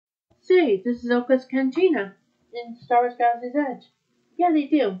Say, this is Oka's Cantina in Star Wars Galaxy's Edge. Yeah, they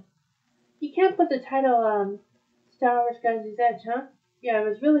do. You can't put the title, Star Wars Galaxy's Edge, huh? Yeah, it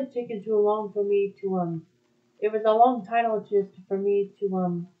was really taking too long for me to. It was a long title just for me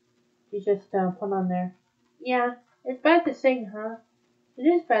to just, put on there. Yeah, it's bad to say, huh? It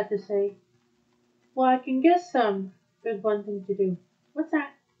is bad to say. Well, I can guess, there's one thing to do. What's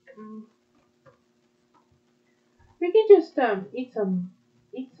that? Mm, we can just, eat some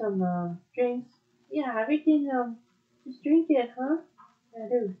drinks. Yeah, we can, just drink it, huh? Yeah,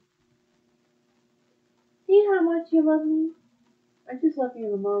 do. See how much you love me? I just love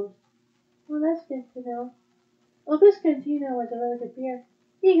you the most. Well, that's good to know. Well, this Cantina was a really good beer.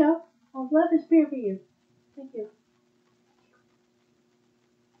 Here you go. I'll love this beer for you. Thank you.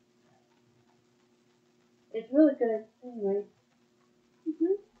 It's really good. Anyway. Mm-hmm.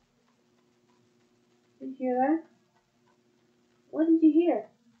 Did you hear that? What did you hear?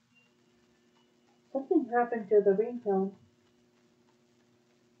 Something happened to the ringtone.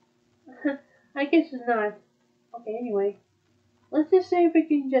 I guess it's not. Okay, anyway. Let's just say if we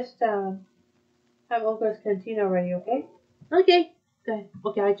can just, have Olga's Cantina ready, okay? Okay. Good.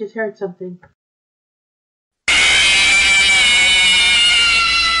 Okay, I just heard something.